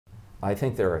I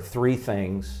think there are three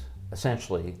things,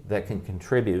 essentially, that can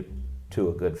contribute to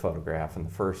a good photograph. And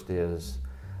the first is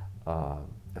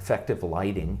effective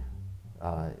lighting,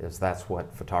 as that's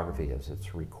what photography is.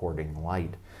 It's recording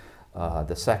light.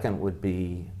 The second would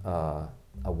be a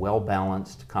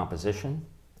well-balanced composition.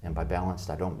 And by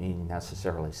balanced, I don't mean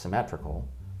necessarily symmetrical,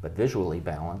 but visually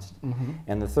balanced. Mm-hmm.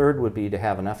 And the third would be to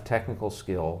have enough technical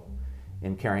skill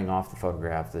in carrying off the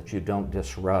photograph that you don't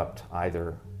disrupt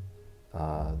either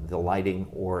the lighting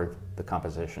or the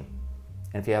composition.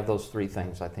 And if you have those three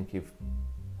things, I think you've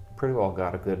pretty well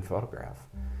got a good photograph.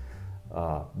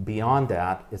 Beyond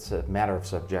that, it's a matter of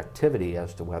subjectivity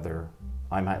as to whether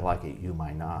I might like it, you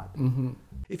might not. Mm-hmm.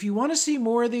 If you want to see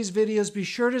more of these videos, be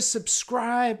sure to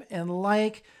subscribe and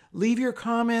like, leave your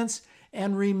comments,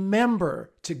 and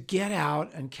remember to get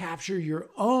out and capture your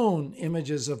own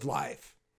images of life.